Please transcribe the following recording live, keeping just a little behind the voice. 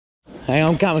Hang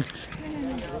on, I'm coming.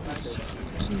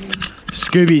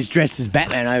 Scooby's dressed as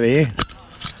Batman over here.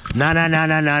 No.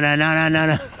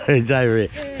 It's over here.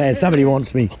 Hey, somebody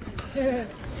wants me.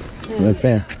 I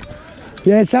found.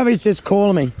 Yeah, somebody's just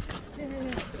calling me.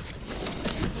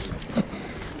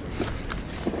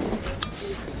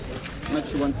 How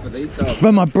much you want for these dogs?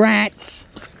 For my brats.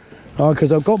 Oh,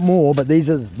 because I've got more, but these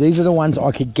are the ones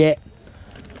I could get.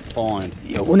 Fine.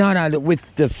 Well, no,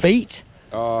 with the feet.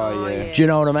 Oh yeah. Do you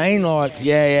know what I mean? Like,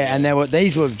 yeah. And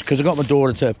these were because I got my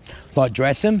daughter to like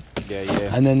dress them. Yeah.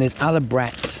 And then there's other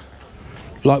brats,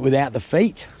 like without the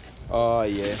feet. Oh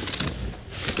yeah.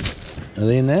 Are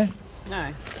they in there?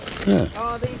 No. Yeah.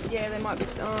 Oh, these, yeah, they might be.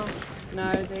 Oh,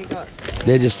 no,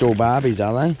 They're just all Barbies,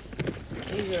 are they?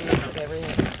 These are a mix of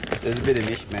everything. There's a bit of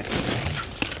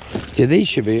mishmash. Yeah, these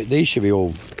should be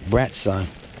all brats though.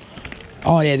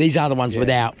 Oh yeah, these are the ones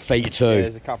without feet too. Yeah,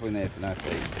 there's a couple in there for no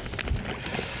feet.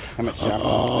 How much?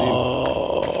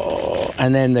 Oh,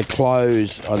 and then the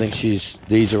clothes. I think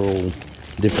these are all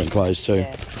different clothes too.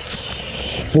 Yeah.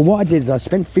 Well, what I did is I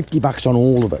spent $50 on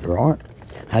all of it, right?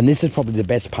 And this is probably the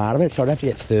best part of it, so I'd have to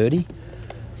get 30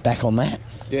 back on that.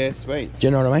 Yeah, sweet. Do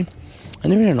you know what I mean?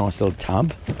 And they're in a nice little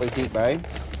tub. What do you think, babe?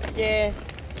 Yeah,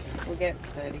 we'll get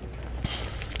 30.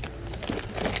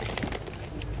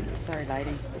 Sorry,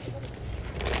 lady.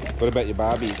 What about your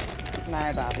Barbies? No,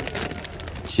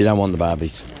 Barbies. So you don't want the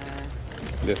Barbies? No.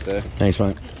 Yes, sir. Thanks,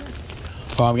 mate.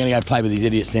 All right, I'm going to go play with these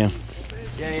idiots now.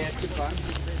 Yeah, it's good fun.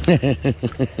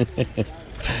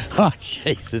 Oh,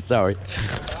 Jesus, sorry.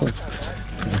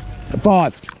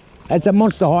 5. That's a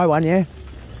Monster High one, yeah?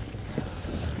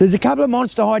 There's a couple of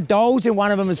Monster High dolls in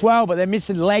one of them as well, but they're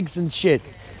missing legs and shit.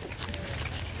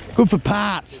 Good for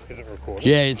parts. Is it recording?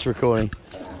 Yeah, it's recording.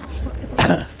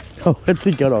 Oh, what's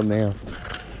he got on now?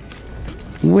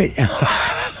 Wait.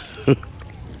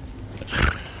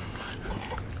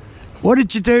 What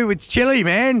did you do with Chili,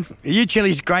 man? You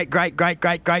Chili's great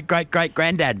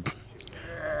granddad.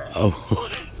 Oh.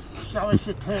 Show us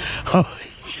your tits. Oh,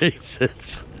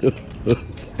 Jesus.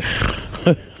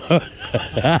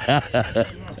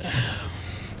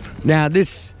 Now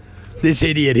this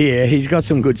idiot here, he's got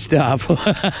some good stuff.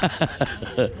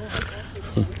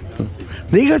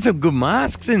 They got some good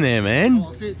masks in there, man.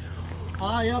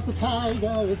 Eye up the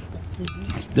tiger.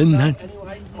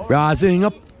 Rising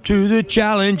up to the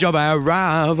challenge of our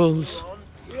rivals.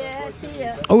 Yeah, see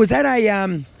ya. Oh, is that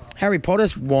a Harry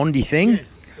Potter's wandy thing?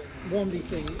 Yes, wandy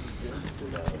thing.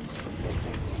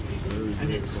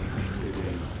 And it's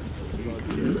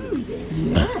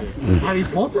Harry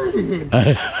Potter in him.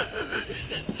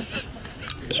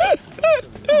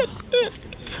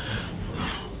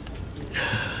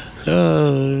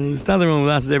 There's nothing wrong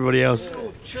with us as everybody else.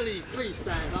 Oh, Chili, please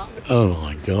stand up. Oh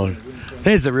my God.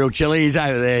 There's the real Chili. He's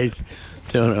over there. He's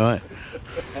doing it right.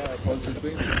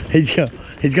 He's got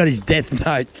his death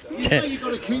note. You know you've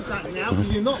got to keep that now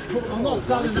because you're not. I'm not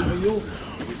selling that with yours.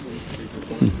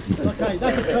 Okay,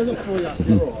 that's a present for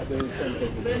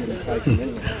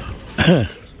you.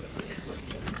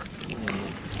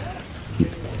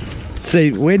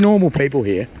 See, we're normal people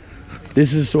here.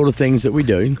 This is the sort of things that we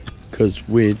do because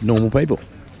we're normal people.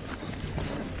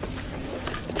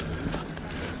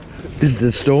 This is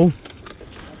the store.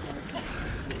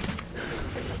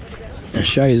 I'll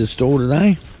show you the store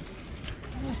today.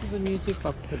 How much is the music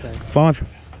box today? 5.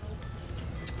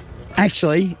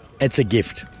 Actually, it's a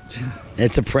gift.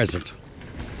 It's a present.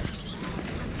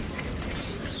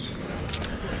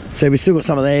 So we still got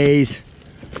some of these.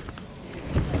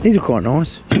 These are quite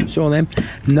nice. Saw them.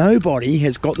 Nobody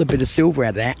has got the bit of silver out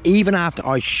of that, even after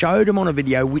I showed them on a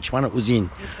video which one it was in.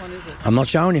 Which one is it? I'm not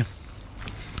showing you.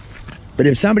 But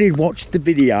if somebody had watched the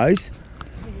videos,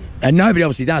 and nobody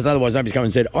obviously does, otherwise nobody's come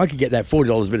and said, I could get that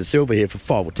 $40 bit of silver here for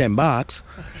 $5 or $10,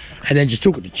 and then just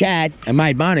took it to Chad and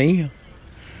made money,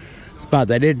 but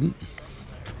they didn't.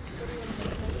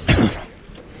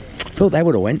 Thought they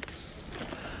would have went.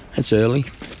 That's early.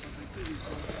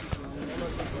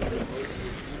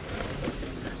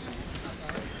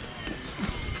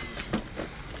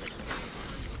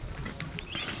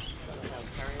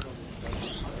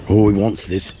 Oh, he wants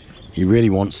this. He really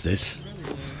wants this.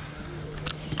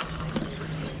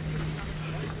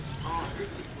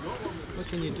 What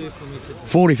can you do for me today?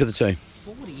 40 for the 2.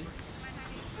 40?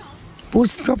 Well,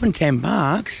 it's dropping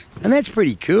 $10, and that's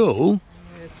pretty cool.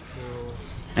 That's cool.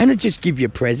 And it just give you a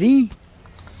prezi.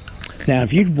 Now,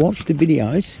 if you'd watched the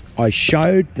videos, I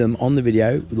showed them on the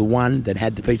video the one that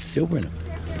had the piece of silver in it.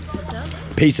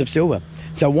 Piece of silver.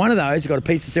 So one of those got a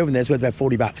piece of silver in there. It's worth about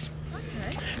 $40.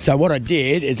 So what I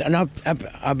did is, and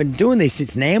I've been doing this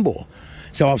since Nambour.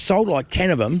 So I've sold like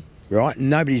 10 of them right?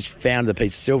 Nobody's found the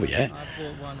piece of silver yet. I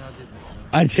bought one,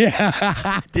 I didn't.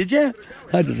 I did. Did you?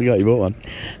 I just forgot you bought one.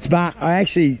 But I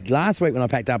actually, last week when I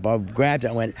packed up, I grabbed it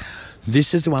and went,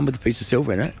 this is the one with the piece of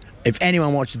silver in it. If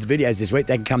anyone watches the videos this week,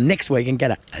 they can come next week and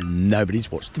get it. And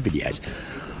nobody's watched the videos.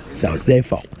 So it's their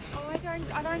fault. Oh,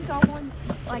 I don't go on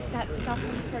like that stuff.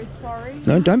 I'm so sorry.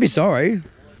 No, don't be sorry.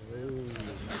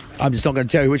 I'm just not going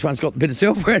to tell you which one's got the bit of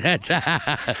silver in it.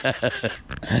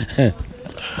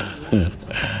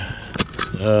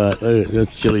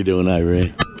 What's Chili doing over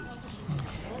here?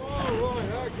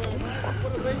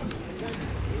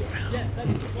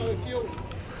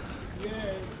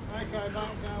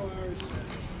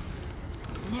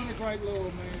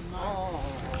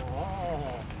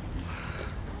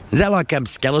 Is that like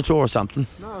Skeletor or something?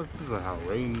 No, it's just a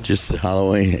Halloween. Just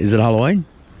Halloween. Is it Halloween?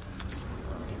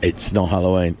 It's not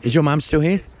Halloween. Is your mum still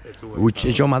here?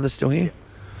 Is your mother still here?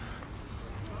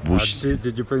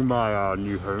 Did you bring my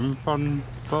new home fun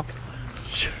box?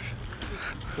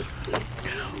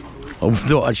 I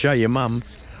thought I'd show your mum.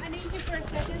 I need you for a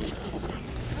second.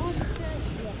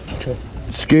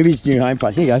 Scooby's new home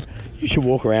park. Here you go. You should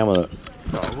walk around with it.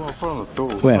 No, well, I'll put on the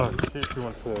tools. Where? If you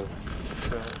want to.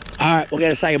 Alright, we're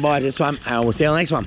going to say goodbye to this one and we'll see you on the next one.